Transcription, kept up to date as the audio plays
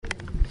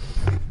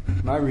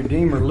My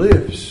Redeemer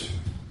lives.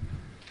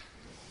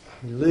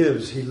 He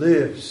lives. He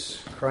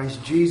lives.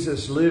 Christ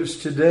Jesus lives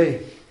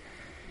today.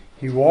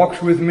 He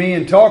walks with me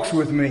and talks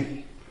with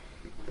me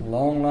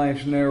along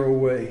life's narrow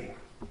way.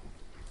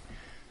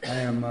 I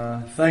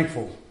am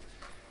thankful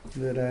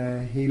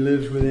that He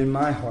lives within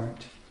my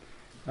heart.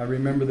 I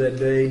remember that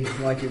day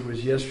like it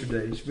was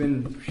yesterday. It's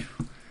been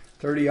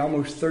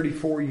almost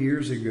 34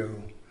 years ago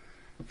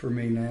for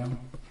me now.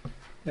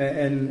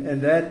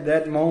 And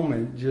that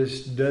moment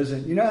just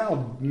doesn't... You know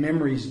how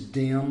memories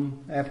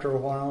dim after a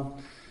while?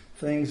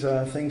 Things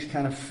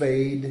kind of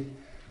fade.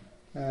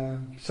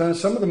 So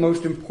some of the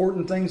most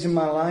important things in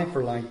my life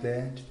are like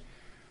that.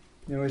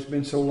 You know, it's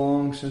been so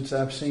long since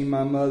I've seen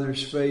my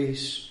mother's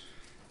face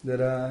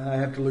that I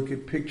have to look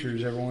at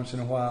pictures every once in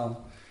a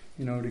while,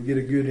 you know, to get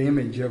a good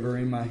image of her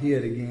in my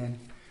head again.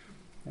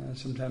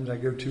 Sometimes I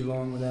go too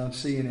long without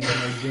seeing it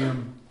and they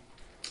dim.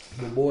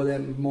 But boy,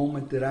 that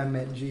moment that I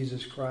met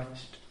Jesus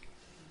Christ,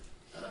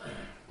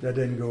 that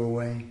doesn't go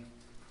away.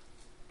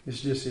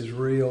 It's just as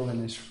real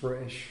and as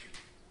fresh.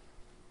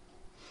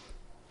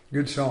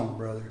 Good song,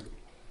 brother.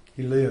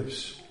 He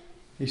lives.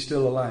 He's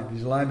still alive.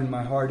 He's alive in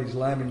my heart. He's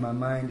alive in my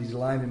mind. He's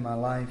alive in my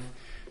life.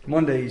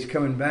 One day He's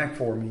coming back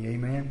for me.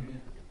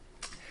 Amen.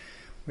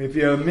 If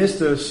you missed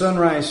the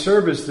sunrise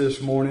service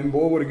this morning,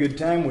 boy, what a good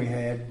time we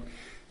had.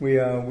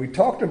 We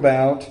talked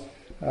about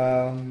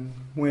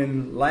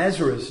when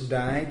Lazarus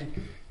died.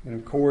 And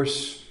of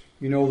course,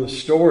 you know the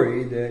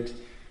story that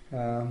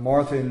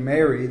Martha and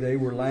Mary, they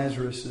were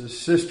Lazarus'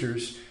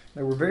 sisters.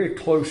 They were very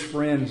close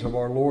friends of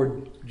our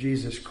Lord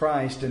Jesus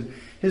Christ. And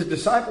His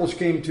disciples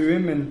came to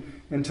Him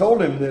and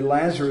told Him that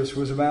Lazarus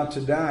was about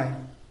to die.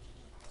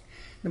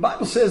 The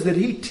Bible says that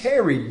He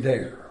tarried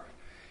there.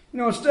 You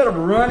know, instead of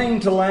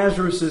running to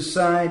Lazarus'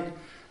 side,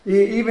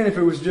 even if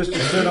it was just to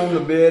sit on the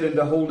bed and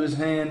to hold his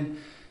hand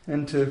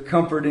and to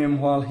comfort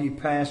him while he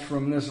passed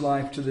from this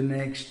life to the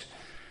next,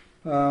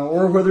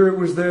 or whether it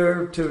was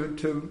there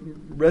to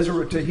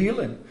resurrect, to heal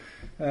him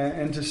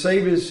and to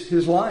save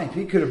his life.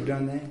 He could have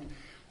done that.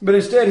 But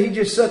instead, He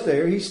just sat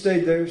there. He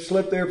stayed there,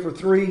 slept there for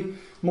 3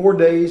 more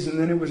days, and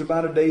then it was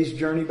about a day's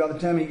journey. By the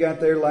time He got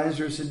there,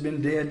 Lazarus had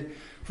been dead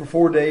for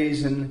 4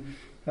 days, and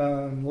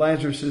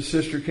Lazarus'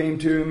 sister came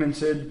to Him and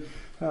said,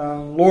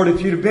 Lord,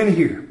 if you'd have been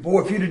here,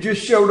 boy, if you'd have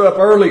just showed up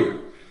earlier,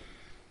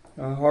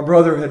 our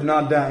brother had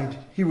not died.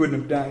 He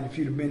wouldn't have died if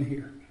you'd have been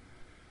here.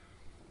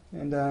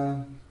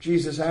 And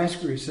Jesus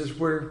asked her, He says,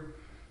 where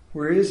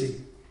is he?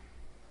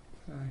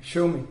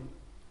 Show me.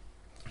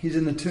 He's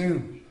in the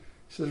tomb.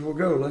 He says, well,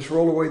 go, let's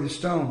roll away the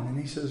stone.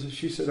 And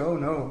she said, oh,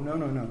 no.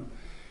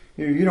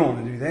 You don't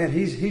want to do that.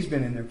 He's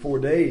been in there 4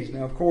 days.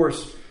 Now, of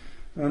course,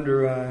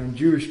 under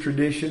Jewish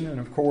tradition,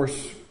 and of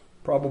course,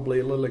 probably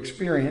a little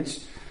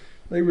experience,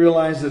 they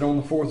realized that on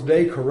the 4th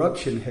day,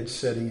 corruption had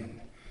set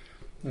in.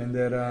 And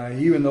that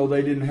even though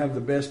they didn't have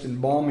the best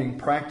embalming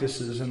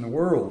practices in the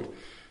world,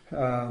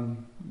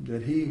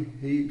 that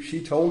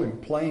she told him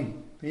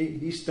plain,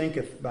 he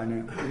stinketh by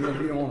now.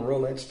 You don't want to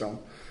roll that stone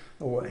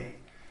away.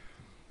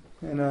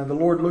 And the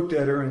Lord looked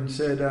at her and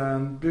said,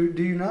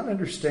 do you not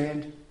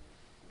understand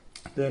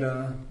that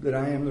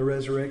I am the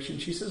resurrection?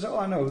 She says, oh,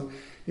 I know.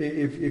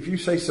 If you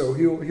say so,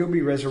 he'll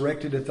be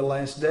resurrected at the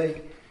last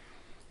day.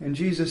 And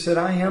Jesus said,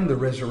 I am the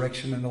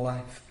resurrection and the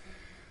life.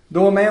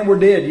 Though a man were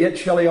dead, yet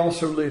shall he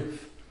also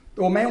live.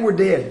 Though a man were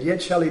dead,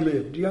 yet shall he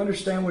live. Do you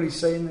understand what He's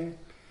saying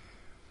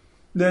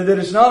there? That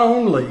it's not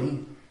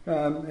only,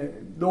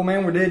 though a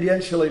man were dead,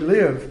 yet shall he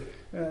live.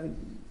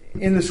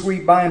 In the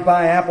sweet by and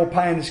by apple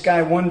pie in the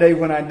sky, one day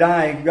when I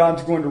die,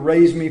 God's going to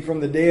raise me from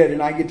the dead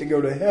and I get to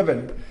go to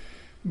heaven.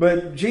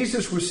 But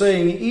Jesus was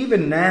saying,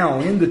 even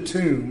now in the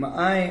tomb,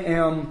 I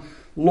am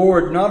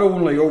Lord not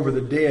only over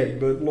the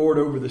dead, but Lord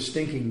over the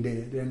stinking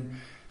dead. And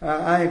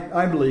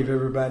I believe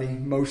everybody,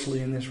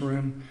 mostly in this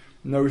room,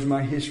 knows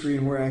my history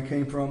and where I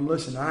came from.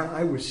 Listen,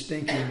 I was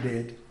stinking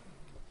dead.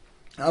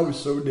 I was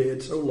so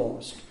dead, so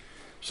lost,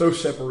 so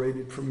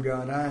separated from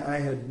God. I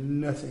had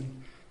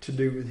nothing to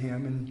do with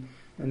Him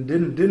and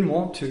didn't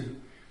want to.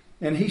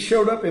 And He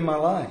showed up in my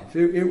life.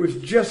 It was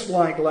just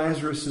like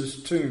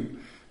Lazarus' tomb.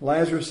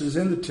 Lazarus is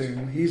in the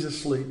tomb. He's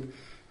asleep.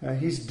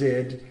 He's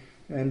dead.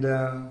 And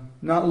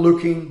not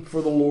looking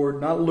for the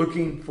Lord. Not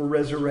looking for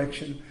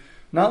resurrection.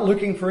 Not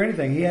looking for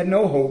anything. He had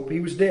no hope.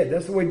 He was dead.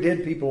 That's the way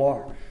dead people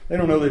are. They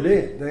don't know they're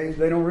dead.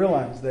 They don't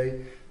realize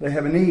they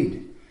have a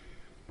need.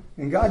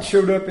 And God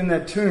showed up in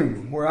that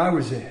tomb where I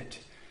was at.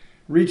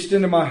 Reached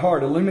into my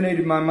heart.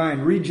 Illuminated my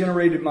mind.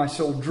 Regenerated my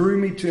soul. Drew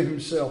me to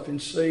Himself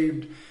and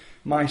saved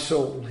my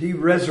soul. He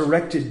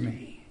resurrected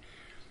me.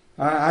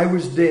 I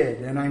was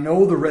dead, and I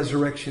know the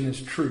resurrection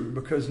is true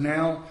because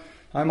now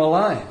I'm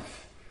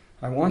alive.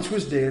 I once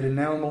was dead, and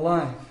now I'm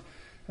alive.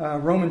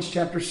 Romans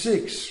chapter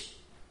 6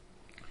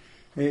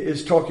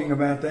 is talking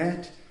about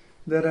that.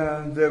 That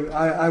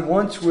I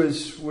once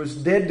was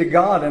dead to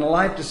God and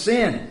alive to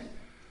sin.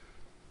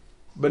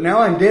 But now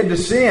I'm dead to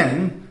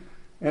sin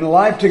and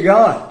alive to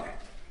God.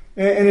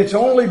 And it's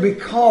only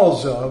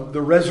because of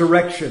the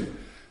resurrection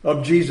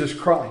of Jesus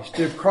Christ.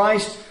 If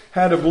Christ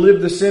had have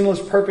lived the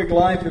sinless, perfect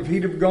life, if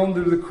he'd have gone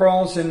through the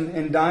cross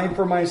and died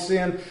for my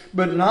sin,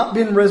 but not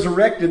been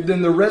resurrected,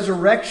 then the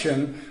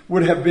resurrection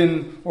would have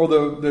been, or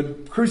the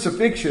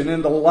crucifixion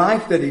and the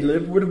life that he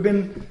lived would have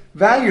been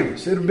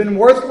valueless. It would have been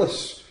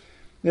worthless.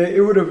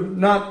 It would have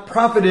not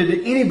profited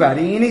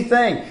anybody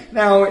anything.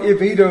 Now, if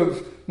he'd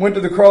have went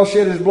to the cross,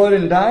 shed his blood,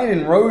 and died,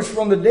 and rose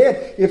from the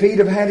dead, if he'd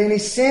have had any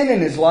sin in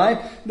his life,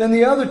 then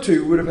the other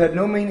two would have had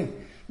no meaning.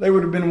 They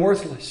would have been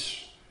worthless.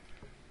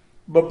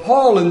 But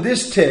Paul, in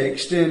this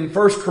text, in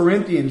 1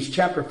 Corinthians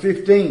chapter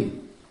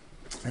 15,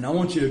 and I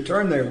want you to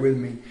turn there with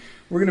me.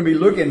 We're going to be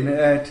looking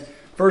at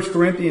 1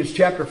 Corinthians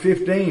chapter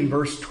 15,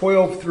 verse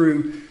 12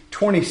 through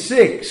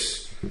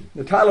 26.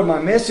 The title of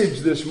my message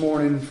this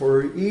morning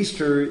for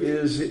Easter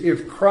is,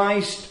 If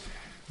Christ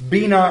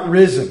Be Not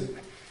Risen.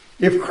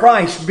 If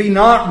Christ be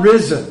not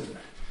risen.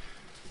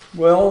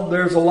 Well,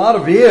 there's a lot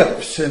of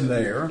ifs in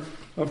there.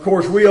 Of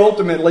course, we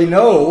ultimately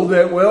know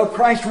that, well,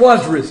 Christ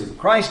was risen.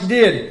 Christ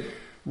did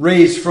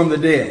raise from the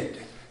dead.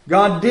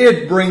 God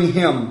did bring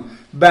him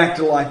back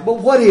to life. But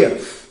what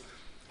if?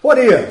 What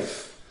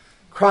if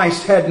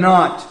Christ had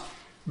not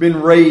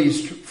been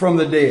raised from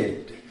the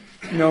dead?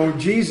 You know,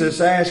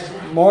 Jesus asked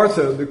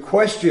Martha the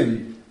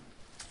question,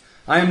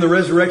 I am the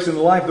resurrection and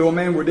the life. Though a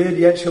man were dead,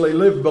 yet shall he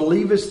live.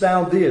 Believest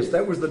thou this?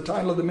 That was the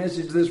title of the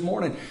message this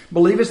morning.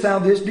 Believest thou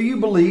this? Do you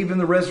believe in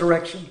the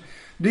resurrection?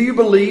 Do you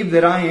believe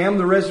that I am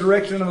the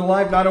resurrection and the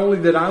life? Not only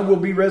that I will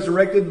be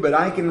resurrected, but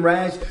I can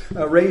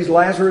raise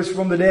Lazarus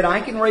from the dead.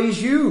 I can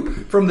raise you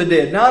from the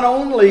dead. Not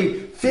only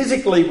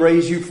physically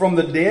raise you from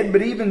the dead,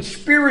 but even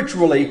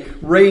spiritually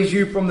raise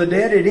you from the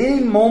dead at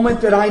any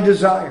moment that I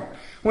desire.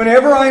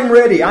 Whenever I'm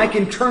ready, I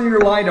can turn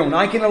your light on.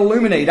 I can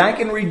illuminate. I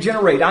can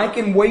regenerate. I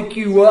can wake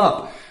you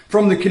up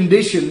from the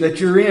condition that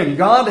you're in.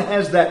 God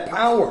has that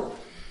power.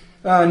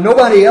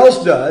 Nobody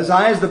else does.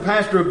 I, as the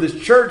pastor of this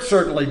church,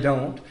 certainly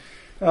don't.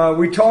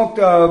 We talked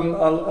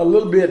a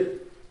little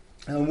bit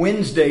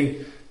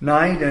Wednesday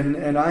night,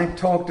 and I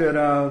talked at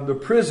the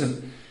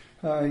prison,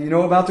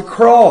 about the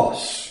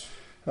cross.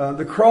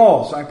 The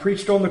cross. I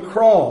preached on the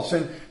cross.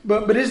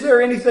 But is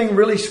there anything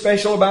really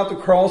special about the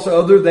cross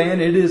other than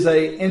it is an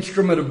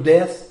instrument of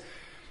death?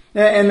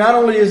 And not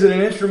only is it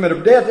an instrument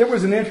of death, it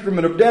was an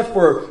instrument of death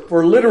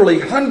for literally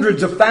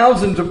hundreds of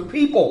thousands of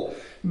people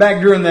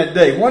back during that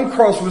day. One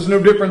cross was no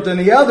different than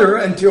the other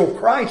until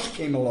Christ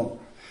came along.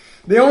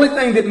 The only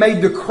thing that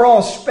made the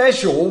cross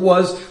special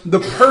was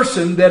the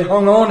person that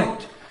hung on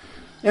it.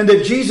 And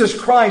that Jesus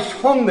Christ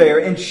hung there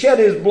and shed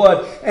his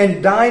blood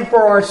and died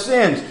for our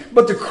sins.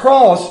 But the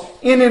cross,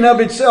 in and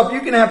of itself,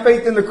 you can have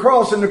faith in the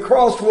cross, and the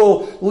cross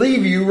will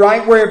leave you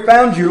right where it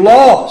found you,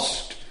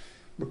 lost.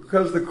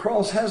 Because the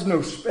cross has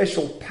no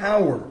special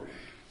power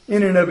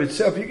in and of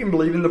itself. You can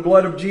believe in the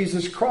blood of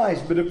Jesus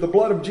Christ, but if the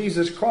blood of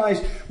Jesus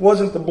Christ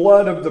wasn't the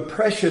blood of the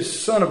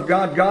precious Son of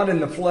God, God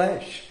in the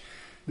flesh,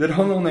 that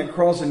hung on that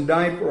cross and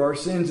died for our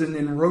sins and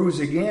then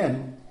rose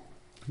again,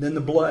 then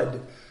the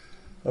blood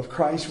of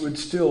Christ would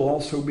still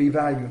also be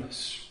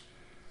valueless.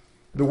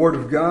 The Word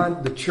of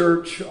God, the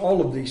church, all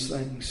of these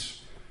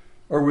things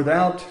are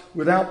without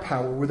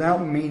power,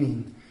 without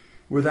meaning,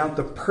 without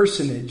the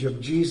personage of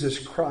Jesus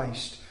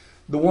Christ,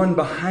 the one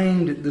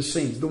behind the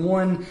scenes, the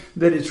one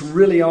that it's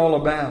really all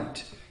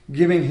about,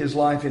 giving his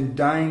life and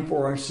dying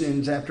for our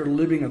sins after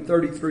living a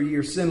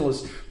 33-year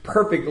sinless,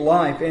 perfect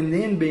life and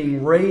then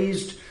being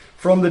raised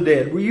from the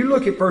dead. Will you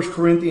look at 1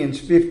 Corinthians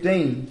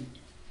 15?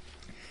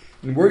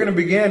 And we're going to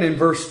begin in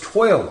verse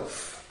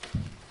 12.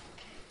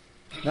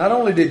 Not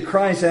only did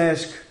Christ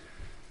ask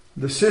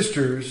the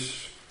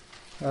sisters,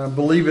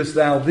 believest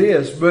thou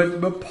this?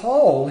 But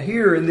Paul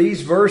here in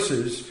these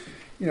verses,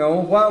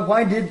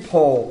 why did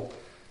Paul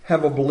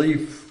have a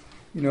belief,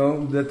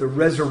 that the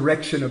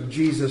resurrection of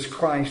Jesus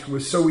Christ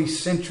was so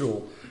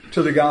essential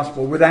to the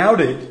gospel? Without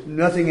it,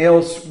 nothing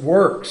else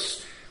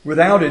works.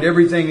 Without it,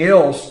 everything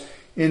else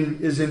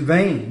is in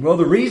vain. Well,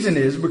 the reason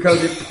is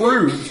because it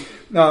proves,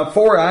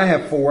 I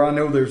have four, I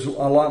know there's a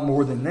lot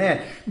more than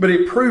that, but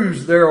it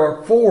proves there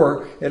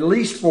are at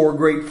least four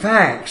great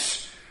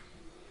facts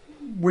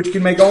which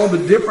can make all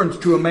the difference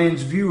to a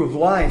man's view of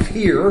life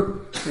here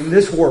in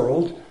this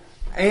world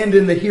and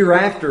in the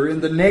hereafter,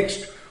 in the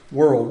next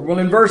world. Well,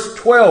 in verse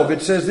 12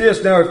 it says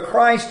this, Now if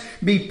Christ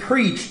be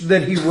preached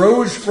that he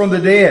rose from the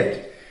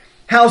dead,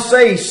 how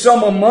say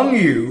some among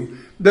you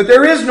that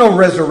there is no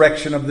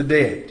resurrection of the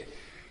dead?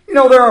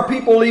 There are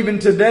people even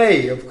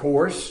today, of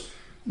course,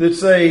 that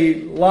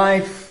say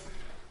life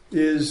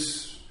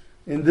is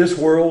in this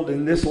world,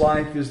 and this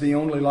life is the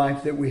only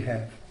life that we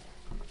have.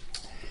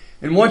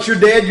 And once you're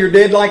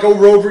dead like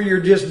over, you're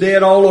just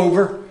dead all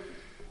over.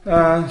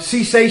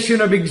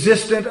 Cessation of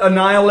existence,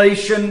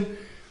 annihilation.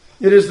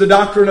 It is the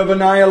doctrine of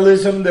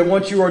annihilism that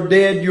once you are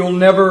dead, you'll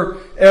never,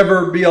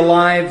 ever be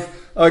alive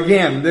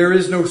again. There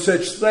is no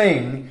such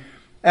thing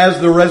as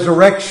the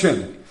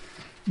resurrection.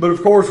 But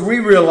of course, we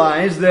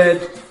realize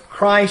that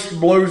Christ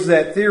blows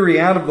that theory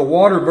out of the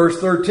water, verse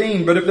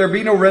 13. But if there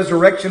be no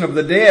resurrection of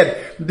the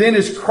dead, then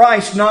is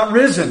Christ not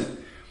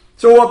risen?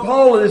 So what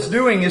Paul is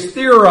doing is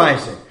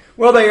theorizing.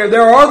 Well,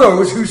 there are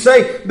those who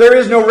say there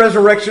is no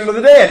resurrection of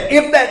the dead.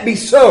 If that be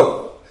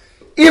so,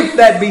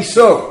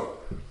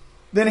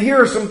 then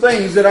here are some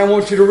things that I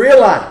want you to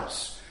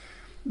realize.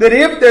 That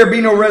if there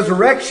be no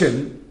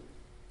resurrection,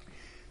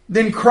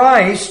 then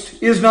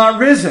Christ is not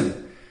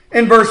risen.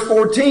 In verse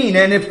 14,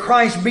 and if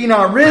Christ be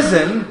not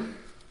risen,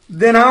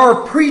 then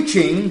our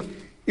preaching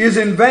is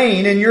in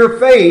vain, and your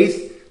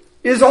faith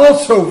is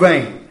also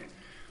vain.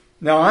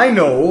 Now I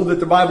know that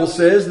the Bible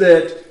says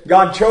that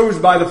God chose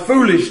by the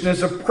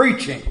foolishness of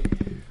preaching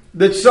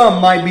that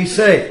some might be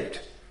saved.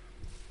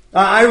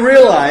 I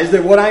realize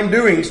that what I'm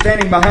doing,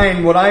 standing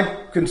behind what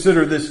I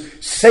consider this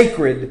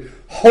sacred,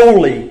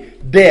 holy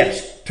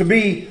desk, to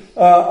be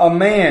a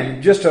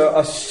man, just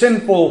a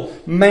sinful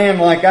man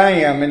like I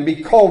am, and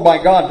be called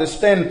by God to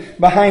stand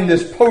behind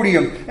this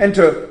podium and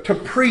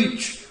to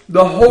preach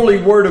the holy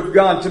Word of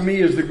God, to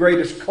me is the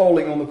greatest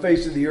calling on the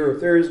face of the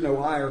earth. There is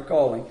no higher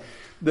calling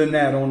than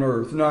that on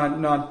earth.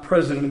 Not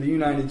President of the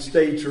United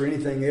States or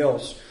anything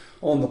else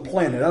on the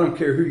planet. I don't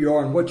care who you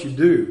are and what you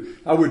do.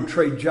 I wouldn't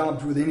trade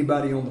jobs with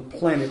anybody on the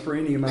planet for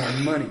any amount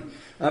of money.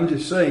 I'm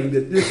just saying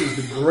that this is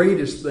the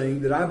greatest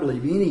thing that I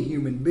believe any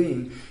human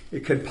being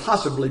it could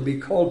possibly be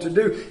called to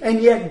do.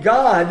 And yet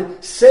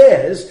God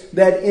says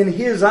that in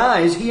His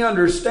eyes He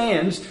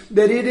understands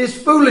that it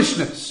is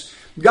foolishness.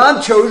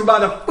 God chose by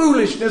the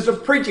foolishness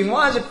of preaching.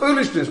 Why is it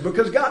foolishness?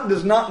 Because God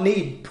does not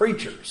need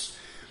preachers.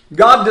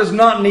 God does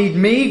not need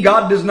me.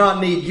 God does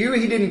not need you.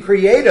 He didn't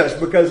create us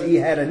because He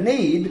had a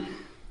need.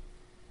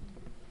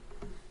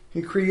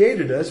 He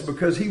created us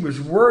because He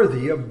was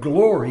worthy of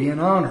glory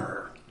and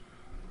honor.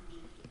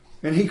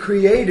 And He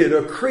created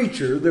a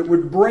creature that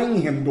would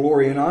bring Him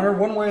glory and honor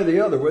one way or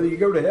the other. Whether you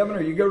go to heaven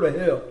or you go to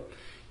hell,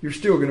 you're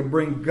still going to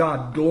bring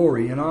God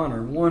glory and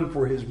honor. One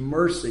for His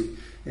mercy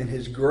and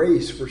His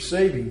grace for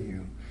saving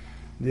you.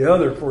 The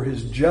other for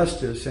His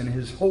justice and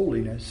His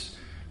holiness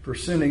for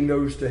sending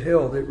those to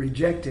hell that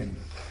reject Him.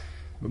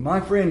 But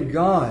my friend,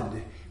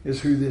 God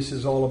is who this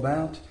is all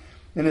about.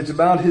 And it's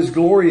about His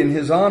glory and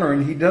His honor.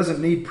 And He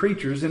doesn't need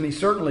preachers, and He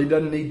certainly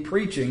doesn't need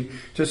preaching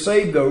to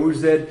save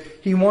those that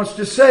He wants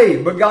to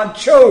save. But God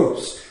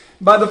chose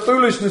by the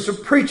foolishness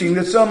of preaching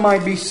that some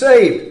might be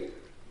saved.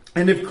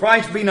 And if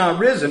Christ be not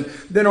risen,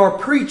 then our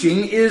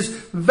preaching is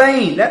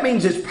vain. That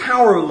means it's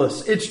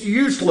powerless. It's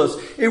useless.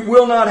 It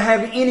will not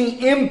have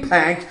any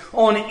impact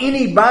on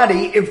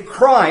anybody if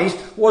Christ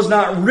was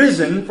not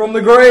risen from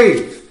the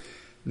grave.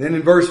 Then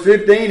in verse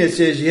 15 it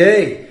says,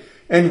 yea,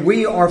 and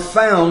we are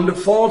found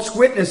false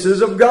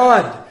witnesses of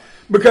God,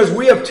 because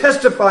we have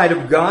testified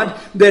of God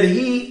that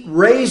He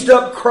raised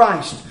up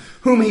Christ,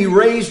 whom He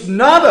raised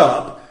not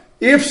up,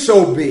 if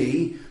so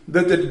be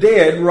that the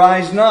dead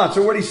rise not.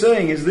 So what He's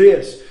saying is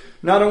this.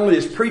 Not only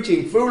is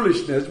preaching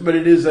foolishness, but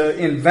it is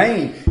in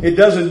vain. It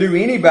doesn't do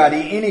anybody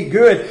any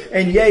good.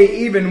 And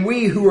yea, even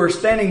we who are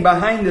standing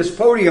behind this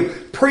podium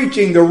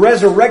preaching the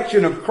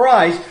resurrection of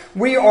Christ,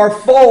 we are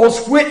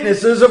false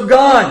witnesses of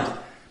God.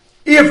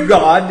 If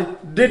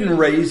God didn't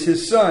raise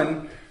His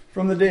Son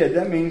from the dead,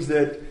 that means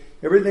that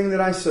everything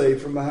that I say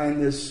from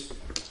behind this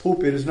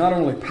pulpit is not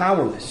only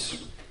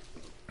powerless,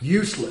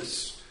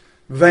 useless,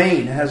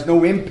 vain, has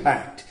no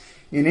impact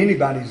in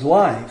anybody's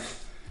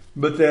life,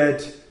 but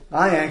that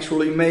I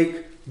actually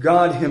make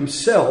God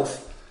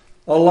Himself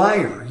a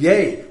liar.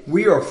 Yea,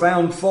 we are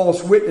found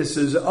false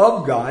witnesses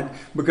of God,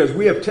 because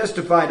we have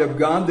testified of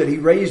God that He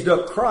raised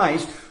up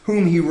Christ,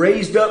 whom He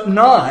raised up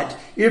not,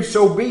 if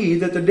so be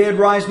that the dead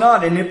rise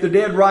not. And if the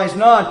dead rise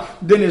not,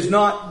 then is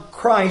not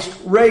Christ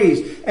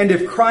raised. And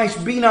if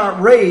Christ be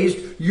not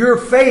raised, your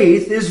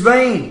faith is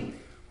vain.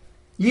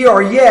 Ye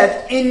are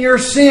yet in your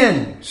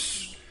sins.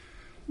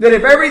 That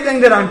if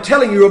everything that I'm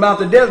telling you about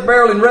the death,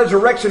 burial, and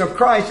resurrection of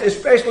Christ,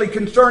 especially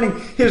concerning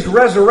His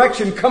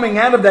resurrection coming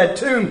out of that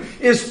tomb,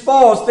 is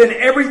false, then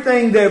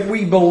everything that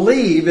we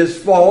believe is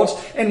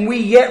false, and we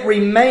yet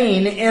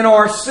remain in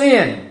our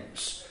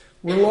sins.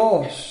 We're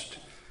lost.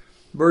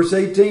 Verse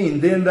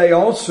 18, then they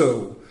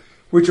also,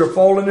 which are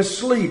fallen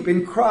asleep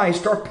in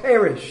Christ, are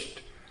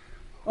perished.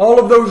 All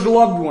of those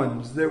loved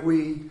ones that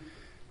we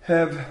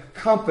have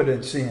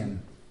confidence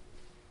in,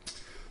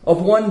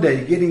 of one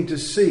day getting to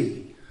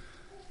see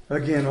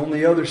again on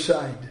the other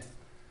side.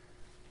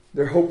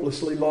 They're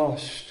hopelessly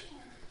lost,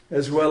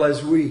 as well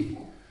as we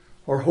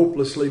are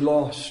hopelessly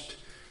lost.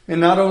 And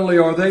not only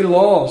are they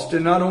lost,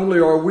 and not only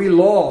are we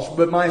lost,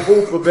 but my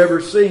hope of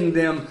ever seeing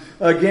them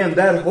again,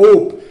 that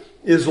hope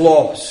is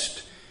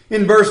lost.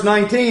 In verse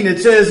 19 it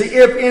says,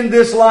 if in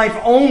this life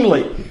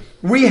only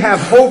we have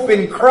hope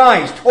in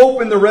Christ,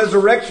 hope in the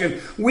resurrection,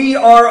 we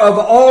are of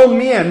all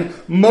men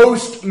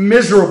most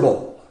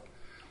miserable.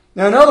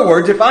 Now, in other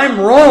words, if I'm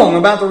wrong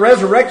about the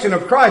resurrection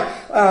of Christ,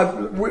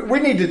 we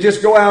need to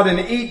just go out and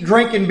eat,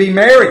 drink, and be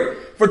merry.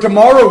 For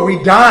tomorrow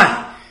we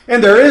die.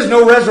 And there is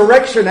no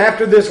resurrection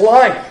after this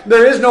life.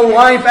 There is no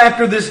life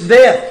after this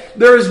death.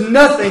 There is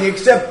nothing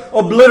except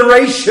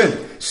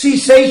obliteration,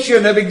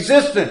 cessation of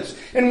existence.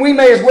 And we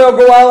may as well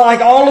go out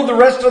like all of the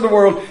rest of the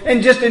world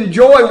and just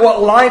enjoy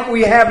what life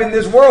we have in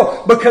this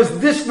world, because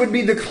this would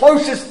be the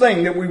closest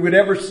thing that we would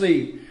ever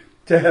see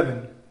to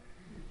heaven.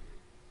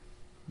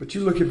 But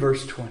you look at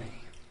verse 20.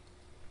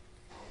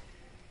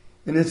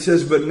 And it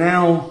says, but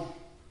now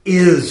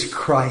is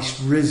Christ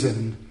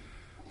risen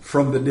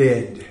from the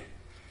dead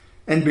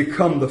and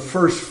become the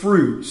first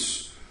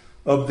fruits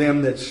of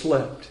them that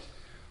slept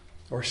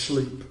or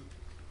sleep.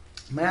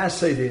 May I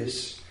say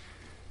this,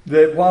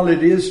 that while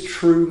it is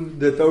true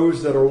that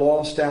those that are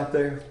lost out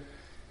there,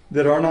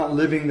 that are not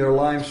living their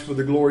lives for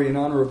the glory and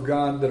honor of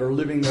God, that are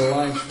living their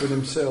lives for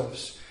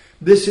themselves,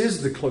 this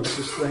is the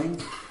closest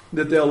thing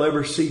that they'll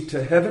ever see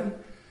to heaven.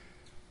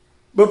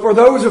 But for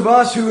those of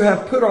us who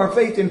have put our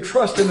faith and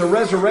trust in the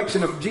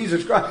resurrection of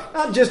Jesus Christ,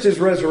 not just His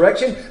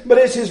resurrection, but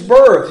it's His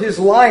birth, His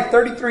life,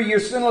 33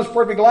 years sinless,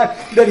 perfect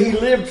life that He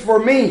lived for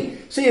me.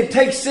 See, it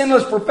takes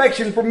sinless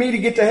perfection for me to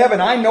get to heaven.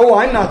 I know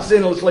I'm not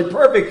sinlessly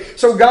perfect,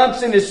 so God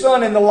sent His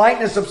Son in the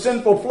likeness of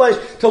sinful flesh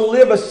to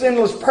live a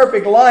sinless,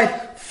 perfect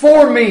life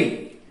for me.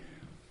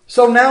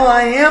 So now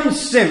I am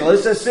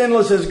sinless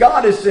as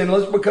God is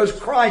sinless, because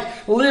Christ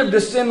lived a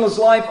sinless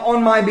life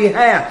on my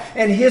behalf.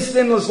 And His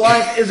sinless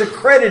life is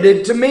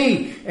accredited to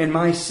me. And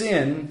my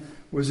sin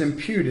was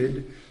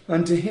imputed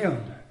unto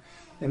Him.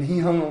 And He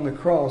hung on the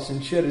cross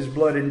and shed His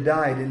blood and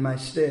died in my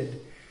stead.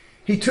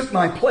 He took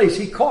my place.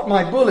 He caught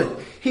my bullet.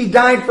 He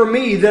died for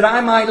me that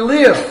I might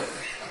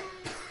live.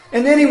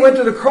 And then He went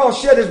to the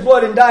cross, shed His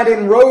blood and died,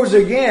 and rose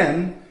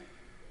again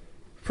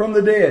from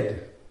the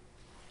dead,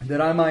 that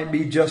I might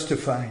be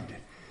justified.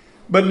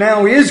 But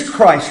now is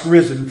Christ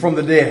risen from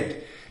the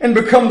dead and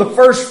become the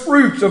first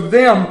fruits of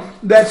them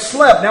that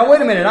slept. Now wait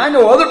a minute, I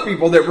know other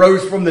people that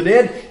rose from the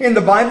dead in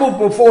the Bible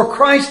before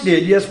Christ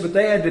did. Yes, but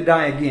they had to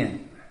die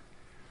again.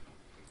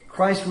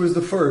 Christ was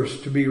the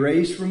first to be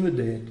raised from the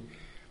dead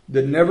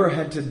that never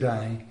had to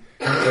die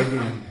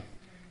again.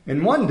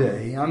 And one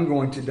day, I'm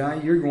going to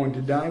die, you're going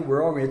to die.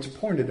 It's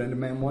appointed unto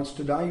man once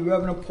to die. You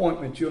have an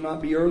appointment. You'll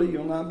not be early,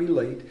 you'll not be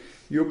late.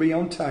 You'll be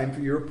on time for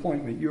your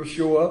appointment. You'll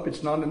show up.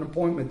 It's not an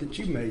appointment that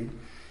you made.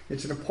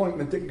 It's an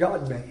appointment that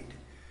God made.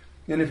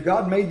 And if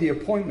God made the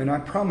appointment, I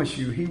promise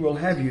you, He will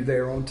have you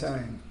there on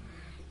time.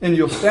 And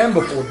you'll stand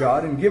before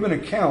God and give an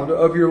account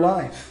of your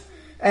life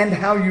and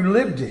how you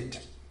lived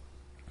it.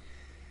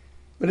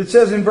 But it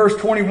says in verse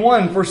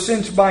 21, for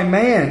since by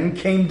man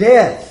came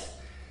death,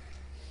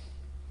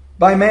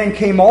 by man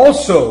came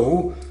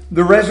also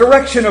the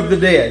resurrection of the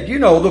dead. You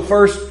know, the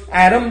first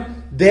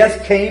Adam,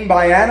 death came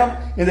by Adam.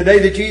 In the day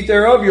that you eat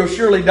thereof, you'll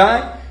surely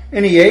die.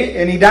 And he ate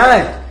and he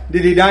died.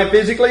 Did he die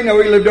physically?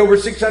 No, he lived over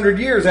 600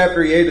 years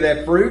after he ate of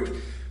that fruit.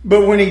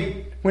 But when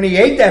he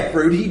ate that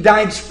fruit, he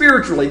died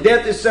spiritually.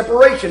 Death is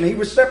separation. He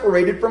was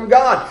separated from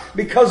God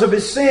because of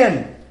his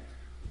sin.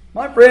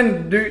 My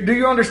friend, do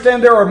you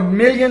understand there are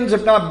millions,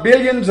 if not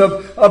billions,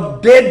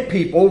 of dead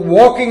people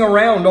walking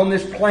around on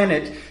this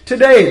planet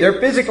today?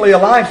 They're physically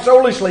alive,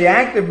 soulishly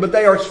active, but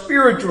they are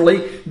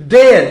spiritually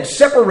dead,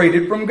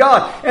 separated from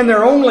God. And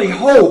their only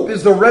hope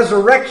is the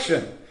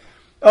resurrection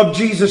of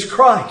Jesus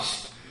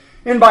Christ.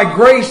 And by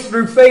grace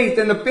through faith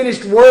in the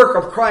finished work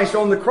of Christ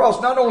on the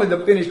cross, not only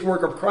the finished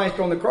work of Christ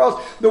on the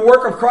cross, the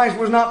work of Christ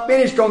was not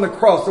finished on the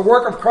cross. The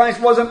work of Christ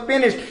wasn't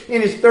finished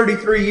in His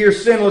 33-year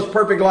sinless,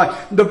 perfect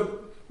life.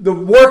 The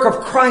work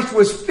of Christ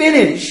was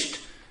finished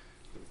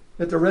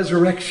at the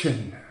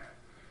resurrection,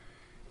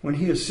 when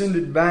He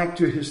ascended back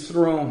to His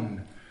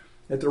throne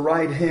at the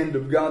right hand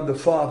of God the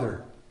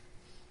Father.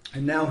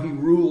 And now He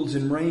rules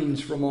and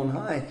reigns from on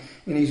high,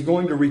 and He's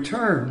going to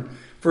return.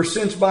 For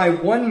since by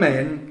one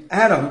man,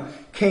 Adam,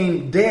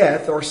 came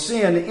death or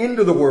sin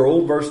into the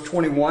world, verse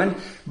 21,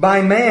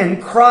 by man,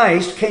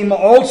 Christ, came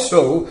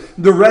also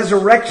the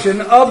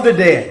resurrection of the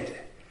dead.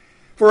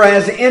 For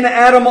as in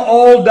Adam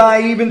all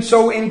die, even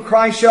so in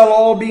Christ shall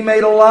all be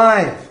made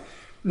alive.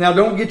 Now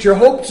don't get your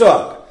hopes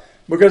up,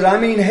 because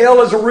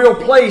hell is a real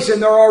place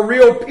and there are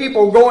real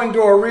people going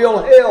to a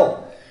real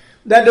hell.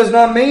 That does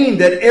not mean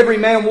that every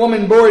man,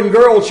 woman, boy, and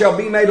girl shall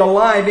be made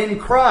alive in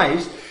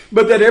Christ,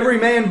 but that every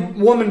man,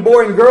 woman,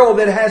 boy, and girl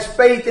that has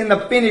faith in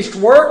the finished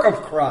work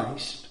of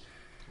Christ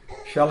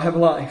shall have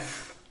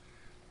life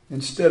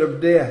instead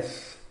of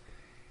death.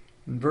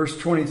 In verse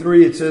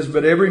 23 it says,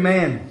 but every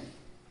man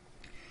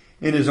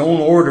in his own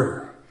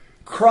order,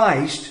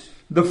 Christ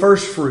the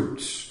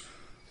firstfruits.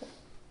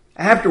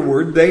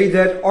 Afterward, they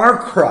that are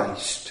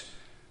Christ,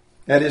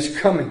 that is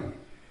coming.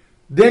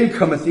 Then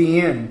cometh the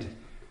end,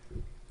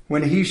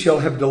 when He shall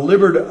have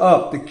delivered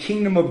up the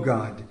kingdom of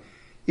God,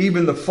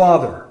 even the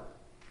Father,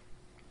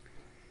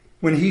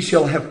 when He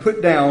shall have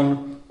put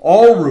down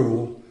all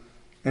rule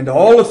and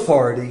all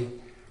authority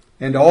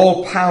and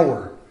all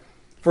power.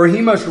 For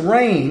He must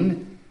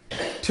reign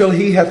till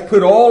He hath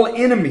put all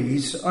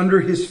enemies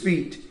under His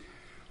feet.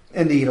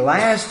 And the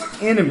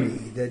last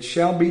enemy that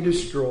shall be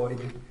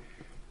destroyed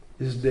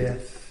is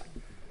death.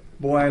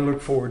 Boy, I look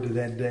forward to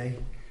that day.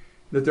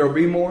 That there will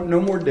be no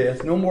more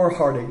death, no more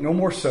heartache, no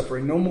more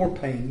suffering, no more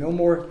pain, no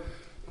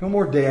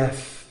more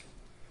death.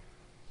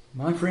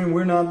 My friend,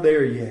 we're not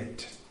there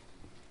yet.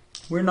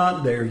 We're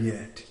not there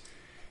yet.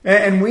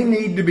 And we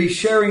need to be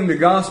sharing the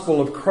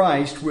gospel of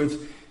Christ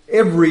with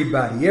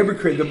everybody, every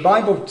creature. The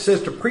Bible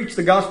says to preach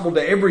the gospel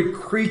to every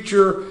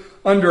creature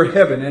under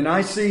heaven. And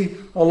I see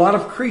a lot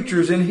of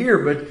creatures in here,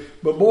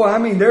 but boy, I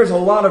mean, there's a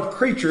lot of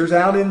creatures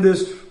out in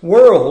this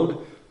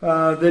world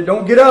that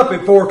don't get up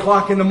at 4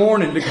 o'clock in the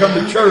morning to come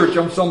to church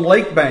on some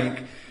lake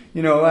bank,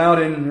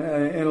 out in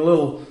a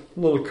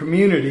little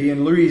community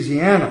in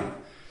Louisiana.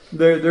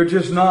 They're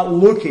just not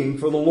looking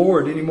for the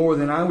Lord any more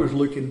than I was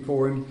looking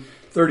for Him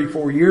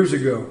 34 years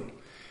ago.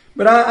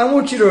 But I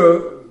want you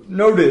to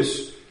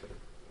notice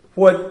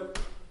what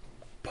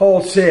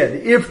Paul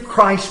said, if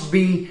Christ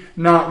be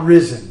not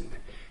risen.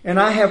 And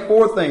I have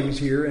 4 things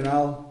here, and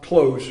I'll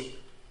close.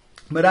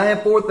 But I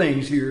have 4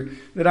 things here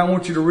that I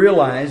want you to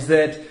realize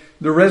that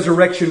the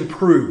resurrection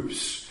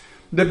proves.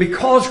 That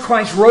because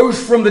Christ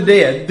rose from the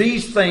dead,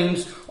 these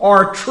things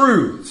are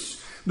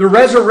truths. The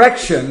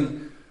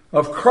resurrection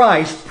of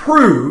Christ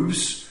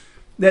proves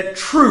that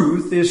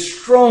truth is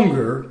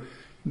stronger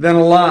than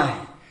a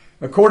lie.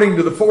 According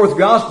to the 4th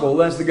gospel,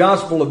 that's the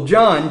gospel of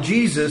John,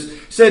 Jesus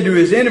said to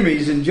His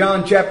enemies in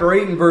John chapter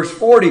 8 and verse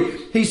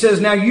 40, He says,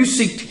 now you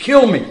seek to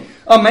kill me,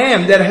 a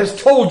man that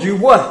has told you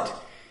what?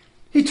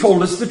 He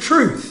told us the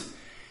truth.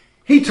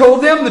 He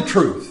told them the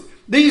truth.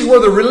 These were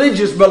the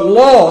religious but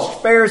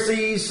lost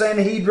Pharisees,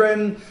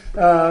 Sanhedrin,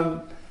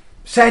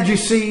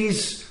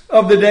 Sadducees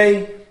of the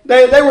day.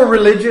 They were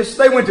religious.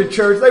 They went to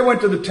church. They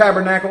went to the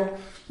tabernacle,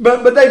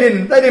 but they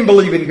didn't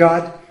believe in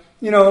God.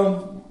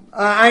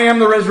 I am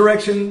the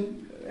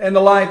resurrection and the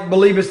life.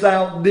 Believest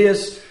thou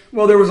this?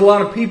 Well, there was a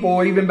lot of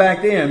people even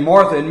back then.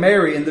 Martha and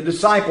Mary and the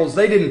disciples,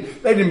 they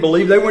didn't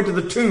believe. They went to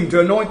the tomb to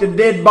anoint the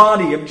dead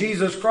body of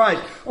Jesus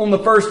Christ on the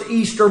first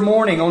Easter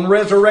morning, on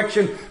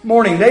resurrection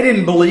morning. They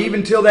didn't believe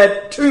until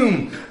that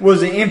tomb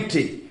was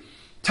empty.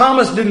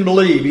 Thomas didn't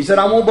believe. He said,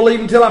 I won't believe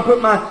until I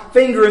put my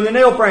finger in the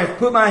nail prints,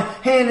 put my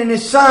hand in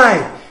His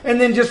side. And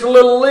then just a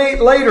little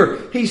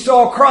later, he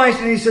saw Christ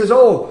and he says,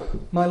 oh,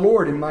 my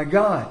Lord and my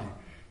God.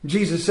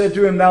 Jesus said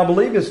to him, thou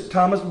believest,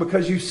 Thomas,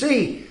 because you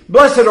see.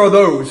 Blessed are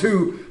those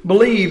who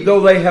believe,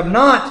 though they have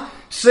not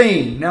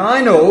seen. Now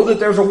I know that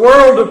there's a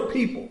world of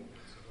people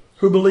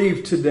who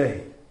believe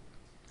today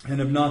and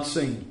have not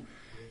seen.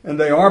 And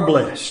they are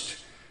blessed.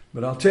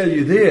 But I'll tell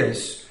you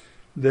this,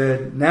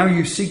 that now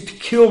you seek to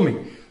kill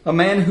me. A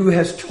man who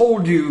has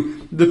told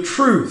you the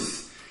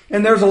truth.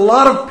 And there's a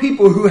lot of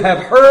people who have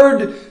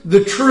heard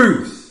the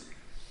truth.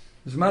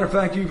 As a matter of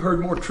fact, you've heard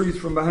more truth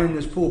from behind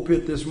this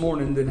pulpit this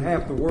morning than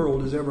half the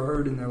world has ever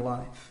heard in their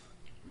life.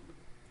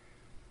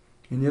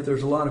 And yet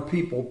there's a lot of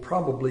people,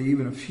 probably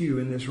even a few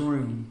in this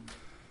room,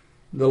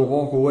 that'll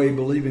walk away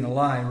believing a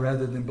lie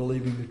rather than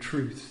believing the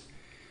truth.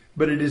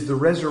 But it is the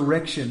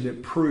resurrection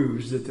that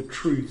proves that the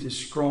truth is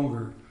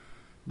stronger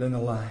than the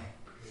lie.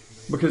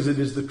 Because it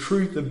is the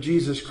truth of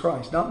Jesus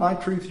Christ. Not my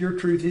truth, your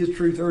truth, His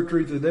truth, her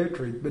truth, or their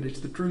truth. But it's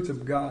the truth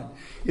of God.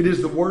 It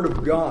is the Word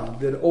of God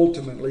that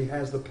ultimately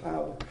has the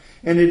power.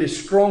 And it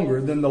is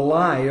stronger than the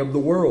lie of the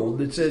world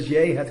that says,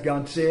 yea, hath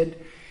God said.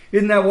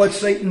 Isn't that what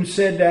Satan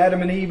said to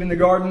Adam and Eve in the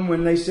garden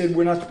when they said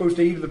we're not supposed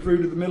to eat of the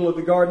fruit of the middle of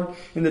the garden?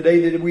 In the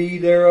day that we eat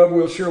thereof,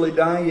 we'll surely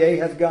die. Yea,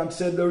 hath God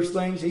said those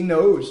things? He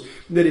knows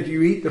that if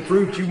you eat the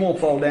fruit, you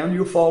won't fall down.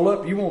 You'll fall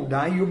up. You won't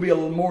die. You'll be a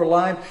little more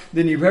alive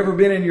than you've ever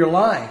been in your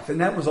life.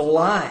 And that was a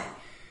lie.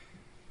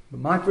 But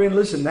my friend,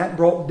 listen, that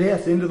brought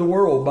death into the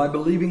world by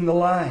believing the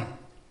lie.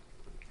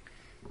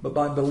 But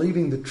by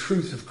believing the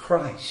truth of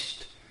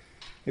Christ,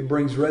 it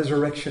brings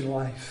resurrection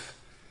life.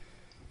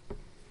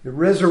 It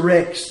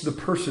resurrects the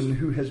person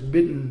who has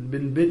been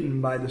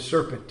bitten by the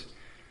serpent.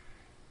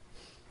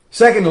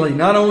 Secondly,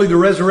 not only the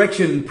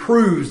resurrection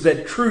proves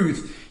that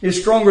truth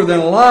is stronger than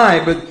a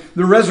lie, but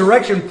the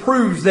resurrection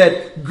proves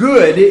that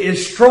good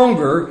is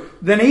stronger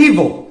than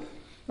evil.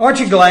 Aren't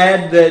you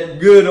glad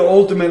that good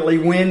ultimately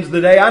wins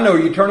the day? I know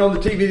you turn on the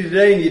TV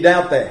today and you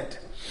doubt that.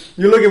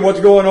 You look at what's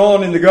going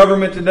on in the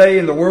government today,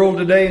 in the world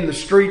today, in the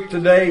street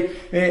today,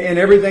 and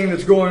everything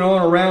that's going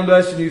on around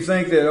us, and you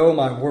think that, oh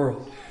my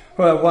world.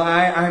 Well,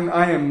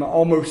 I am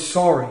almost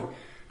sorry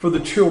for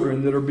the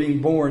children that are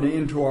being born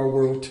into our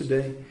world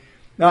today.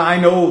 Now, I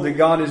know that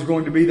God is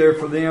going to be there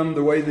for them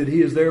the way that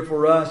He is there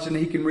for us, and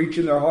He can reach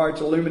in their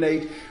hearts,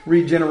 illuminate,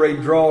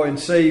 regenerate, draw, and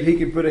save. He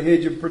can put a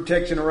hedge of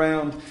protection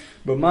around.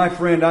 But my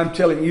friend, I'm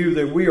telling you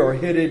that we are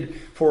headed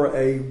for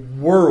a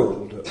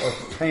world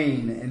of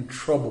pain and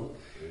trouble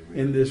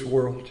in this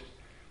world.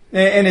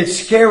 And it's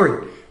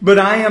scary. But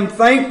I am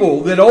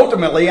thankful that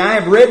ultimately I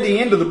have read the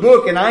end of the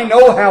book and I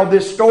know how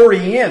this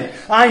story ends.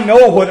 I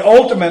know what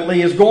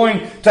ultimately is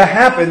going to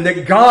happen,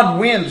 that God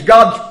wins.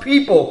 God's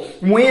people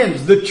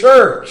wins. The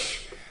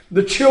church,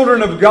 the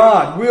children of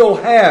God will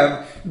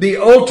have the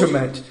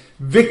ultimate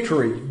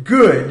victory.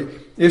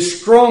 Good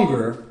is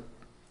stronger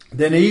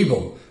than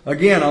evil.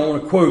 Again, I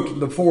want to quote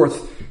the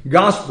 4th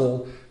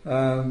gospel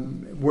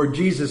where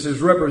Jesus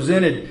is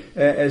represented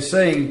as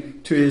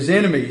saying to His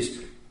enemies,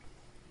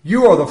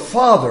 you are the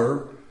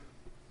father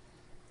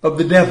of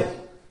the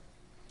devil.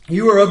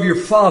 You are of your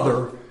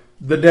father,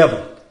 the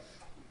devil.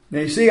 Now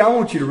you see, I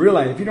want you to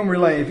realize, if you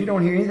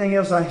don't hear anything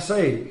else I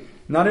say,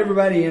 not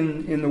everybody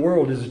in the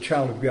world is a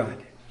child of God.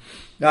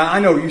 Now, I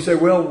know you say,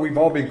 well, we've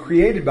all been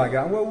created by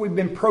God. Well, we've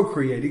been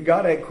procreated.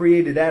 God had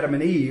created Adam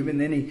and Eve, and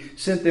then He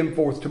sent them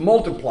forth to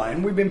multiply.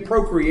 And we've been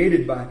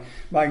procreated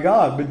by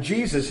God. But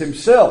Jesus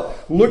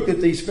Himself looked at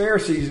these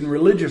Pharisees and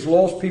religious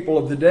lost people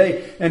of the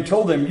day and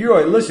told them,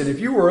 listen, if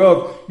you were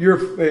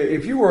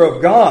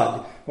of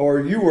God,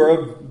 or you were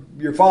of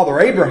your father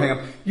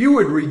Abraham, you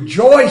would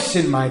rejoice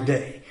in my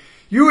day.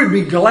 You would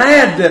be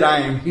glad that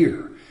I am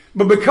here.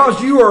 But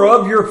because you are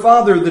of your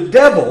father the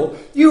devil,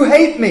 you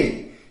hate me.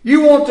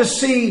 You want to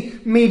see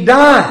me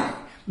die.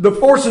 The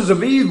forces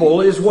of evil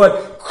is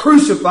what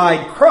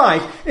crucified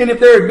Christ. And if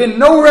there had been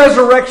no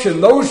resurrection,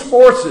 those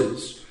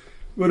forces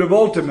would have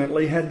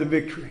ultimately had the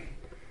victory.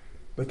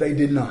 But they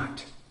did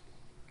not.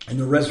 And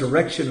the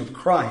resurrection of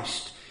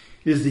Christ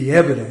is the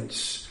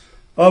evidence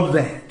of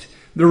that.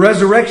 The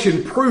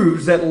resurrection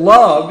proves that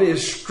love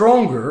is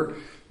stronger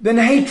than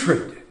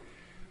hatred.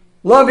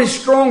 Love is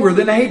stronger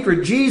than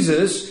hatred.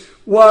 Jesus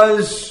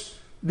was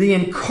the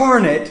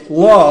incarnate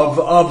love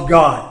of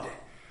God.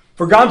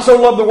 For God so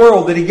loved the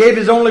world that He gave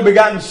His only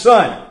begotten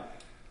Son,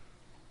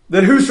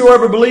 that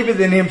whosoever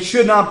believeth in Him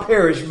should not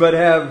perish but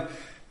have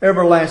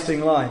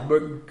everlasting life.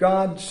 But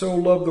God so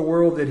loved the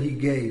world that He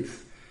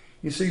gave.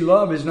 You see,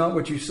 love is not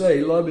what you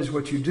say, love is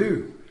what you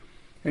do.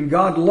 And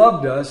God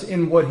loved us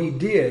in what He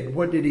did.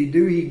 What did He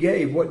do? He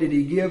gave. What did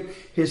He give?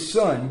 His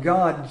Son.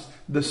 God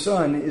the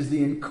Son is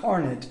the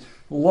incarnate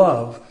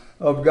love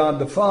of God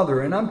the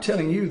Father. And I'm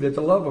telling you that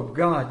the love of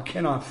God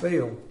cannot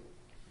fail.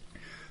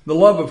 The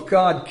love of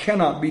God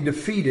cannot be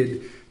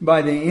defeated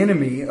by the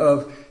enemy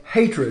of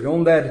hatred.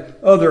 On that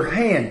other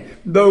hand,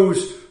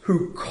 those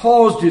who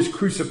caused His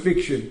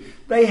crucifixion,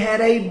 they had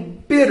a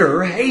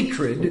bitter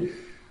hatred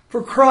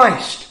for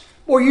Christ.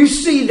 Well, you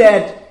see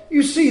that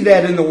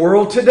in the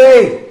world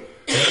today.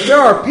 There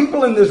are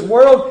people in this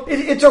world,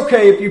 it's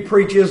okay if you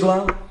preach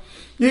Islam.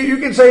 You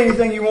can say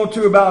anything you want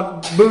to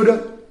about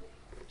Buddha,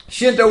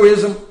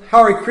 Shintoism,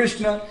 Hare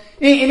Krishna,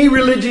 any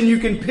religion you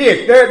can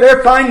pick.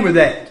 They're fine with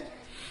that.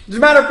 As a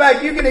matter of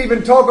fact, you can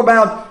even talk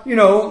about,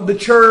 the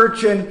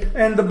church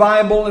and the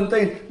Bible and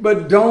things,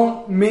 but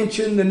don't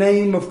mention the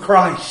name of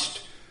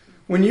Christ.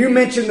 When you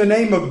mention the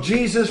name of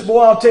Jesus,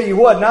 boy, I'll tell you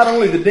what, not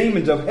only the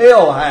demons of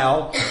hell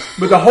howl,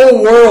 but the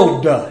whole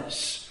world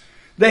does.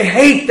 They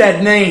hate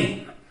that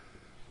name.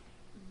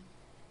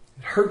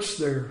 It hurts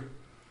their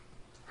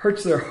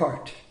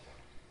heart.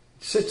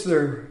 It sets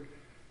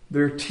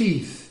their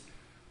teeth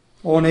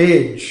on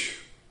edge.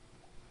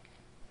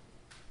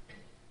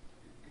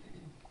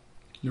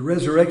 The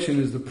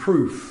resurrection is the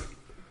proof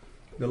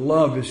that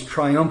love is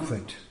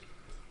triumphant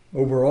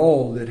over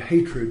all that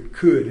hatred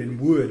could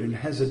and would and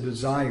has a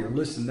desire.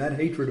 Listen, that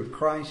hatred of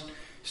Christ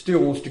still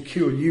wants to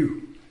kill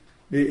you.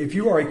 If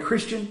you are a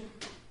Christian,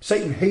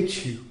 Satan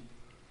hates you.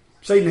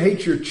 Satan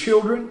hates your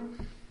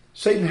children.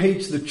 Satan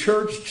hates the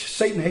church.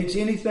 Satan hates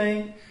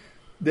anything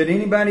that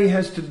anybody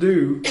has to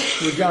do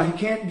with God. He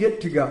can't get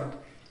to God.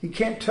 He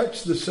can't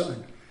touch the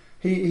Son.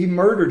 He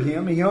murdered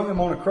Him. He hung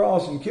Him on a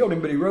cross and killed Him,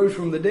 but He rose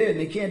from the dead,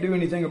 and He can't do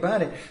anything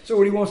about it. So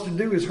what He wants to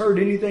do is hurt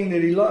anything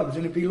that He loves.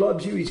 And if He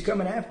loves you, He's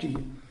coming after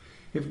you.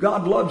 If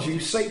God loves you,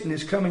 Satan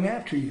is coming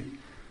after you.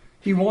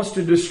 He wants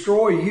to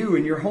destroy you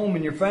and your home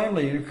and your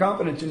family and your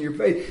confidence and your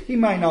faith. He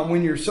might not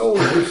win your soul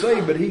if you're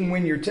saved, but he can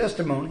win your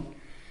testimony.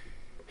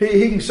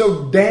 He can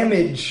so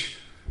damage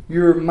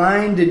your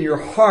mind and your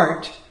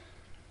heart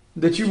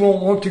that you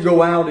won't want to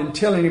go out and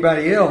tell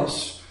anybody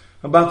else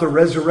about the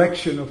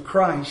resurrection of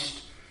Christ.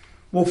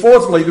 Well,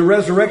 fourthly, the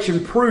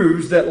resurrection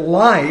proves that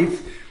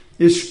life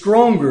is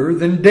stronger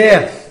than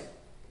death.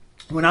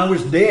 When I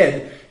was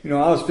dead, I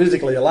was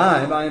physically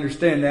alive. I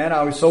understand that.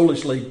 I was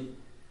soulishly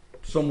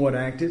somewhat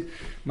active.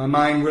 My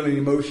mind, will, and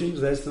emotions,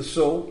 that's the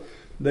soul.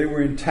 They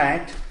were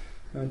intact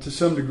to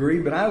some degree,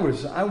 but I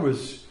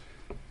was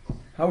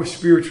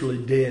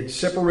spiritually dead,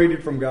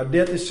 separated from God.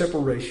 Death is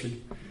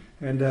separation.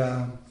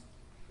 And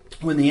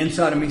when the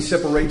inside of me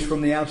separates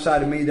from the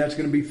outside of me, that's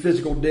going to be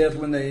physical death.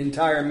 When the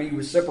entire me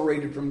was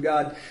separated from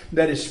God,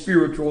 that is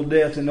spiritual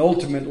death. And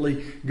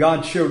ultimately,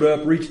 God showed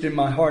up, reached in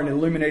my heart,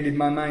 illuminated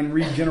my mind,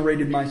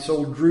 regenerated my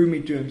soul, drew me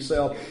to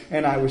Himself,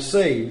 and I was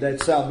saved.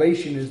 That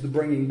salvation is the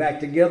bringing back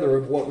together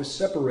of what was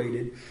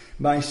separated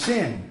by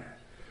sin.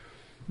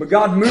 But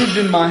God moved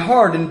in my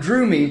heart and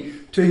drew me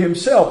to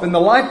Himself. And the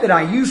life that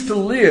I used to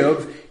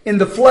live in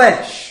the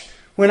flesh,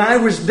 when I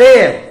was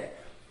dead,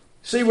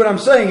 see, what I'm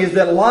saying is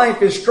that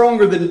life is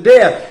stronger than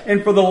death.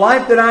 And for the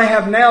life that I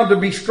have now to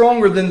be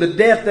stronger than the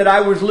death that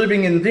I was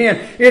living in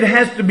then, it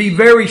has to be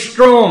very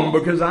strong,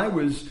 because I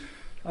was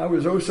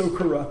oh so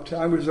corrupt.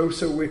 I was oh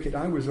so wicked.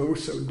 I was oh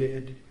so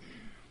dead.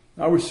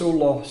 I was so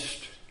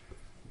lost.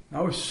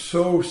 I was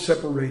so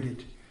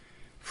separated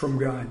from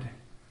God.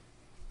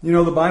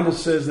 The Bible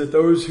says that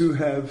those who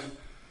have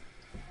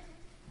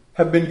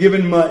been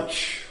given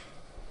much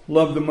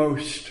love the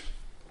most.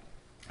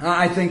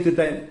 I think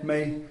that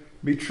may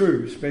be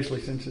true, especially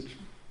since it's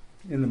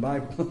in the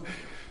Bible.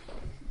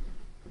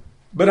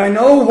 But I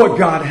know what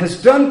God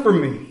has done for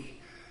me.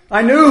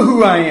 I know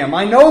who I am.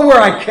 I know where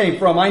I came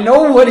from. I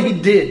know what He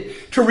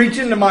did to reach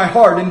into my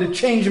heart and to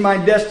change my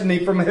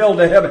destiny from hell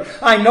to heaven.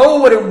 I know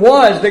what it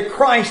was that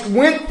Christ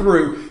went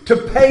through to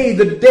pay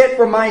the debt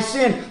for my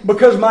sin,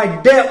 because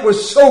my debt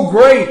was so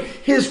great.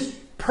 His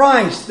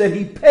price that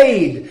He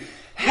paid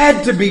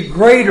had to be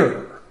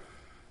greater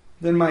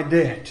than my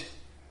debt.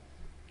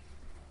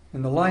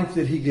 And the life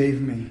that He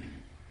gave me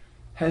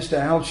has to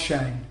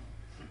outshine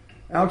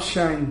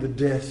the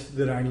death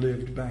that I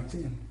lived back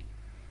then.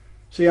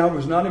 See, I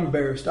was not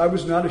embarrassed. I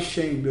was not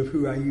ashamed of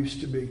who I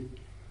used to be.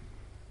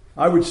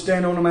 I would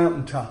stand on a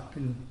mountaintop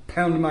and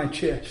pound my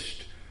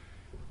chest,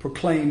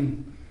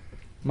 proclaim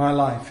my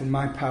life and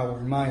my power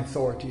and my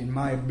authority and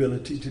my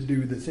ability to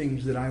do the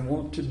things that I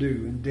want to do,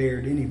 and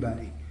dared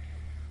anybody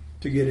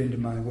to get into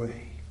my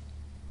way.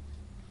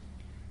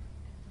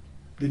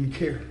 Didn't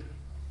care.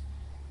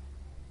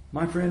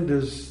 My friend,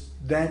 does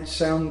that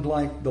sound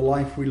like the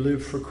life we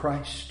live for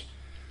Christ?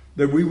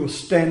 That we will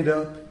stand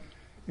up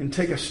and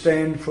take a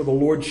stand for the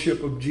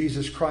Lordship of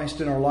Jesus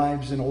Christ in our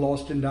lives in a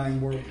lost and dying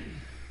world?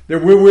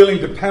 That we're willing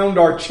to pound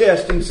our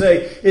chest and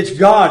say, it's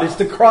God, it's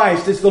the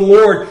Christ, it's the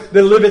Lord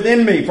that liveth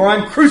in me, for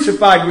I'm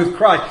crucified with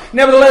Christ.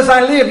 Nevertheless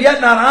I live, yet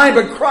not I,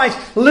 but Christ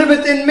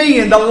liveth in me.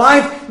 And the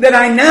life that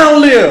I now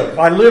live,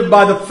 I live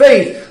by the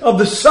faith of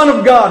the Son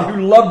of God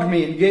who loved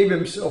me and gave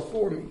Himself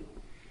for me.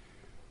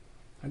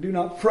 I do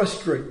not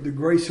frustrate the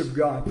grace of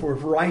God, for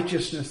if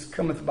righteousness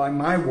cometh by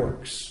my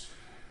works,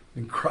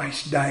 then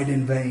Christ died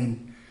in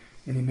vain,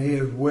 and He may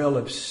as well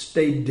have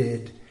stayed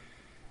dead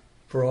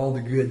for all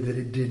the good that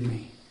it did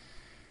me.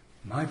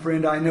 My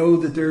friend, I know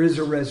that there is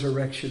a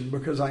resurrection,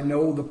 because I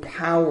know the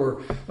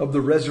power of the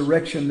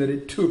resurrection that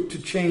it took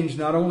to change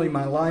not only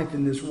my life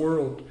in this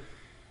world,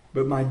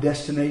 but my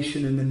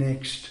destination in the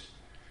next.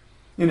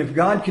 And if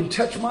God can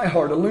touch my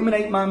heart,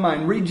 illuminate my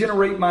mind,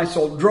 regenerate my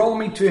soul, draw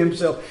me to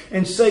Himself,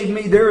 and save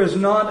me, there is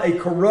not a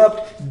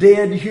corrupt,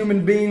 dead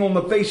human being on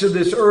the face of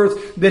this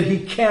earth that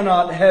He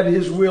cannot have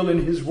His will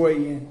and His way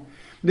in.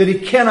 That He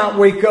cannot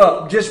wake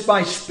up just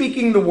by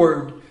speaking the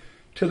word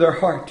to their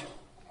heart.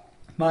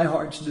 My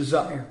heart's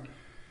desire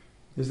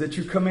is that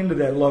you come into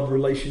that love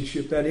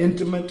relationship, that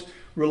intimate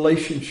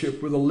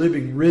relationship with a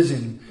living,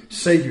 risen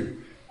Savior.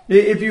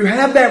 If you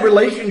have that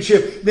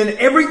relationship, then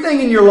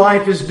everything in your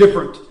life is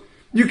different.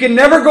 You can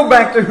never go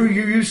back to who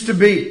you used to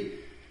be.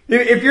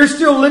 If you're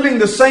still living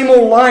the same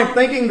old life,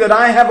 thinking that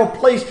I have a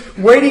place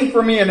waiting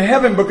for me in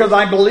heaven because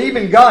I believe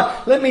in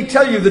God, let me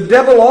tell you, the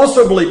devil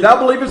also believes. Thou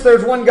believest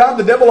there's one God.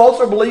 The devil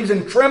also believes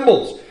and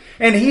trembles.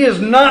 And he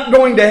is not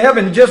going to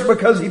heaven just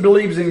because he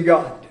believes in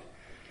God.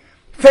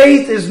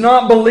 Faith is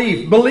not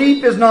belief.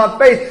 Belief is not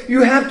faith.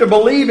 You have to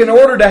believe in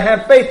order to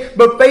have faith.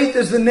 But faith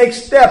is the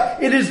next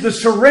step. It is the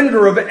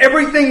surrender of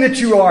everything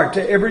that you are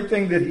to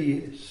everything that He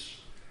is.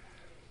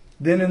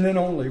 Then and then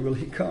only will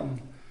He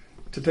come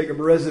to take up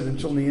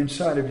residence on the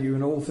inside of you,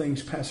 and old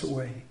things pass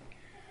away.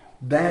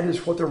 That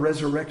is what the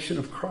resurrection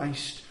of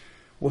Christ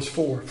was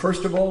for.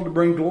 First of all, to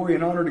bring glory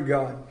and honor to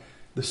God.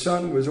 The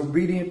Son was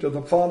obedient to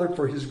the Father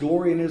for His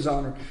glory and His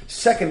honor.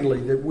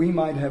 Secondly, that we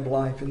might have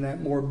life, and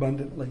that more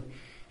abundantly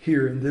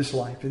here in this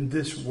life, in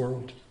this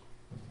world.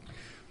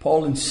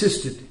 Paul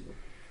insisted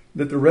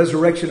that the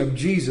resurrection of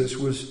Jesus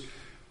was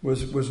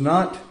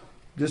not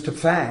just a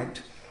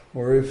fact,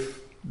 or if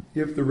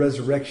the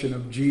resurrection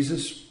of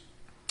Jesus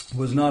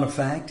was not a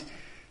fact,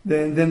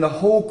 then the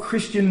whole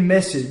Christian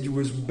message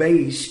was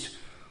based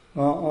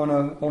on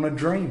a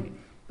dream,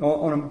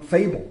 on a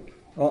fable,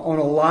 on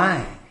a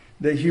lie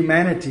that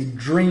humanity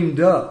dreamed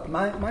up.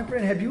 My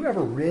friend, have you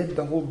ever read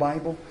the whole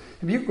Bible?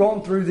 Have you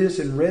gone through this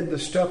and read the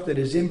stuff that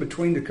is in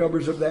between the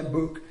covers of that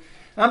book?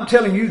 I'm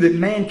telling you that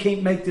man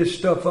can't make this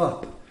stuff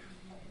up.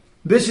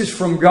 This is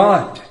from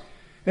God.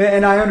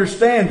 And I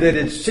understand that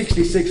it's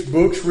 66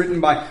 books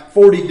written by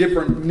 40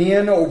 different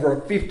men over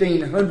a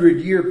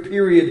 1,500-year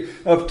period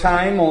of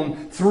time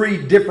on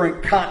 3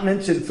 different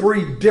continents in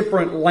 3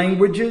 different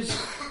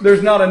languages.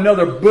 There's not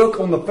another book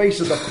on the face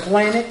of the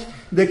planet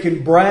that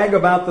can brag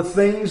about the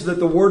things that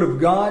the Word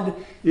of God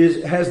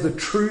has the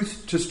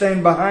truth to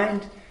stand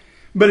behind.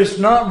 But it's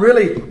not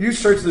really, you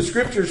search the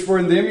Scriptures for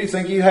in them, you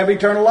think you have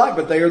eternal life,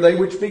 but they are they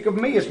which speak of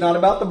me. It's not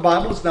about the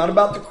Bible, it's not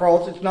about the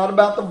cross, it's not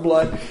about the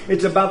blood,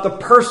 it's about the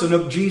person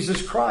of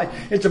Jesus Christ.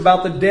 It's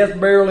about the death,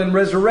 burial, and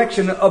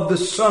resurrection of the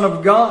Son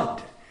of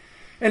God.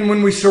 And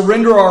when we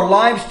surrender our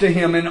lives to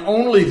Him, and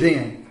only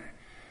then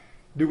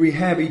do we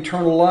have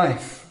eternal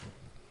life.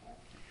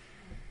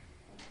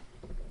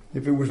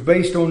 If it was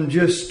based on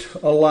just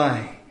a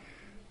lie,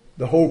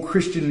 the whole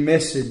Christian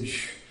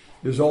message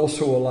is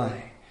also a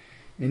lie.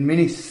 And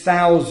many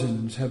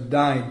thousands have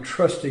died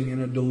trusting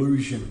in a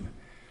delusion,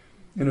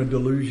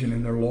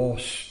 and they're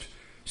lost,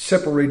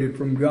 separated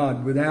from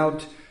God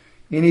without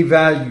any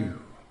value.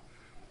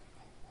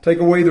 Take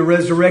away the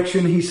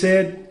resurrection, He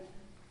said,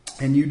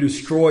 and you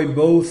destroy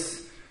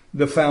both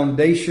the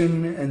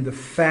foundation and the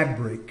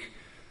fabric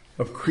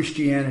of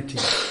Christianity.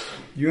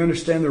 You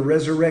understand, the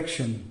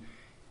resurrection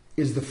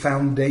is the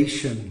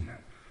foundation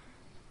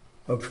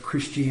of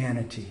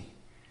Christianity.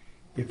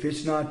 If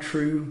it's not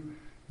true,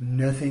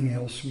 nothing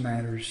else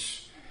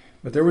matters.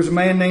 But there was a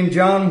man named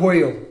John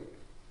Whale,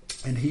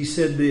 And he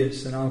said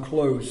this, and I'll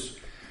close.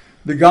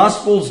 The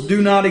Gospels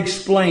do not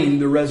explain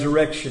the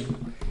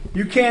resurrection.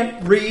 You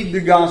can't read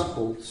the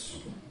Gospels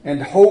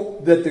and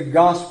hope that the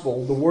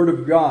Gospel, the Word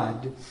of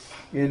God,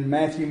 in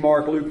Matthew,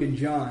 Mark, Luke, and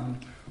John,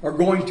 are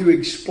going to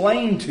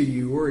explain to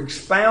you or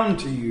expound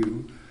to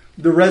you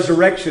the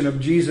resurrection of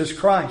Jesus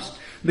Christ.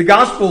 The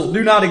Gospels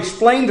do not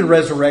explain the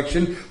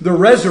resurrection. The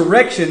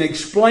resurrection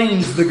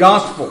explains the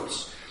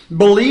Gospels.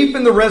 Belief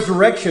in the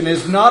resurrection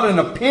is not an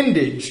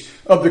appendage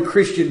of the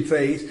Christian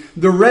faith.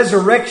 The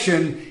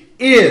resurrection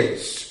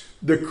is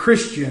the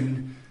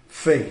Christian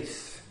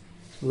faith.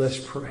 Let's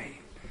pray.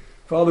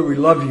 Father, we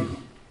love you.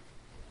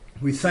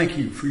 We thank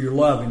you for your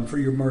love and for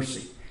your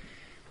mercy.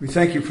 We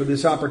thank you for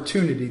this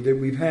opportunity that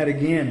we've had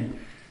again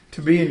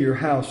to be in your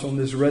house on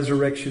this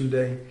resurrection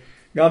day.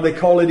 God, they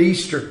call it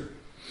Easter.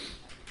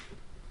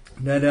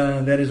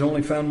 That is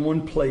only found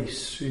one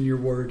place in your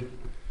word.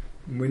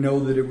 And we know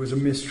that it was a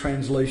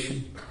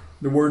mistranslation.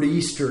 The word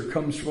Easter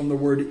comes from the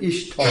word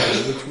Ishtar,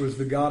 which was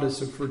the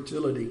goddess of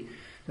fertility.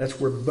 That's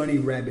where bunny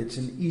rabbits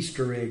and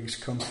Easter eggs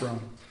come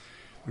from.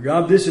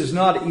 God, this is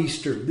not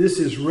Easter. This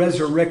is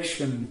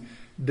Resurrection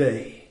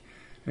Day.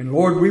 And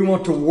Lord, we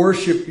want to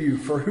worship you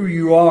for who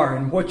you are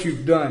and what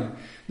you've done.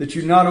 That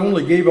you not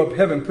only gave up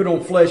heaven, put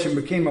on flesh, and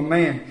became a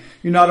man.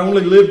 You not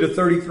only lived a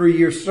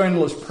 33-year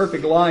sinless,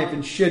 perfect life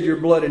and shed your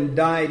blood and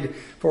died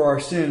for our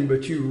sin,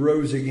 but you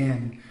rose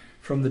again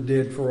from the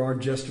dead for our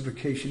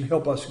justification.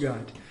 Help us,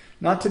 God,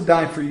 not to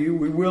die for you.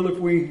 We will if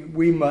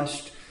we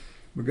must.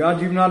 But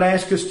God, you've not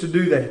asked us to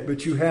do that,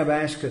 but you have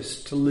asked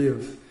us to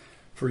live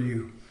for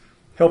you.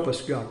 Help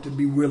us, God, to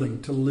be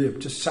willing to live,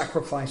 to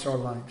sacrifice our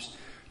lives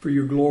for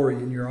your glory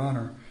and your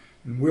honor.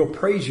 And we'll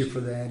praise you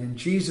for that. In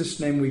Jesus'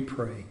 name we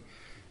pray.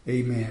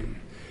 Amen.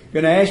 I'm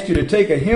going to ask you to take a hymn.